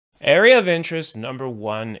Area of interest number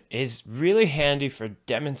 1 is really handy for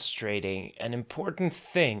demonstrating an important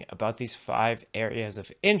thing about these 5 areas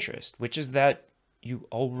of interest, which is that you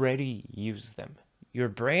already use them. Your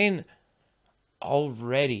brain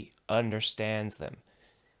already understands them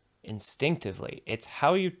instinctively. It's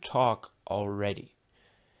how you talk already.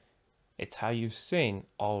 It's how you sing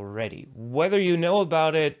already, whether you know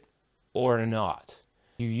about it or not.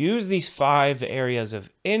 You use these 5 areas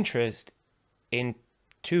of interest in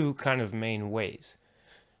 2 kind of main ways: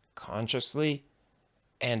 consciously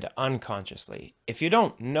and unconsciously. If you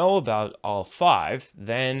don't know about all 5,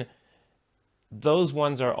 then those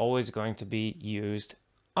ones are always going to be used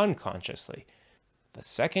unconsciously. The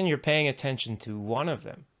second you're paying attention to one of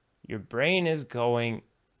them, your brain is going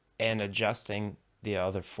and adjusting the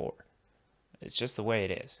other 4. It's just the way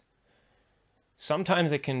it is.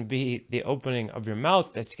 Sometimes it can be the opening of your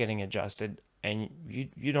mouth that's getting adjusted and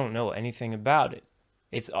you don't know anything about it.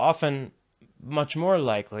 It's often much more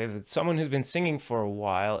likely that someone who's been singing for a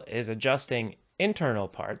while is adjusting internal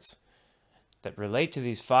parts that relate to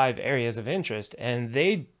these 5 areas of interest, and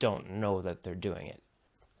they don't know that they're doing it.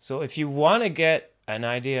 So if you want to get an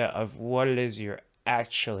idea of what it is you're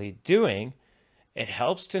actually doing, it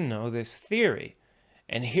helps to know this theory.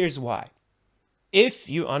 And here's why. If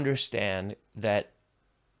you understand that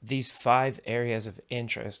these 5 areas of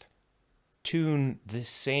interest tune the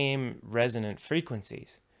same resonant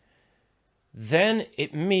frequencies, then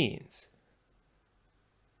it means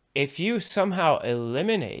if you somehow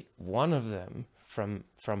eliminate one of them from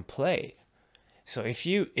play, so if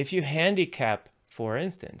you handicap, for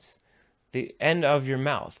instance, the end of your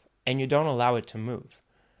mouth and you don't allow it to move,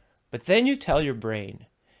 but then you tell your brain,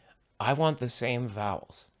 I want the same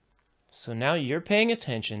vowels. So now you're paying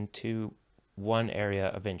attention to one area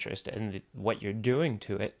of interest, and what you're doing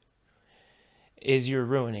to it is you're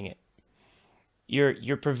ruining it.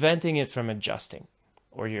 You're preventing it from adjusting,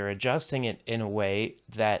 or you're adjusting it in a way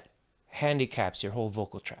that handicaps your whole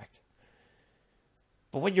vocal tract.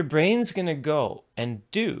 But what your brain's going to go and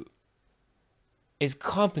do is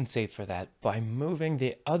compensate for that by moving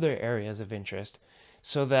the other areas of interest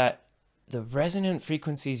so that the resonant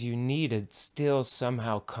frequencies you needed still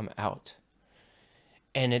somehow come out.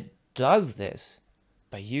 And it does this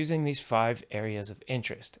by using these 5 areas of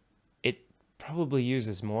interest. It probably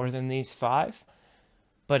uses more than these 5,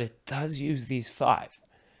 but it does use these 5.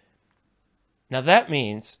 Now that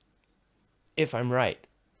means, if I'm right,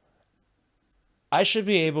 I should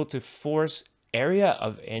be able to force area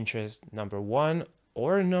of interest number 1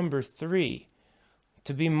 or number 3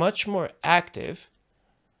 to be much more active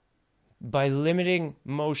by limiting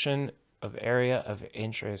motion of area of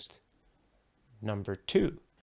interest number 2.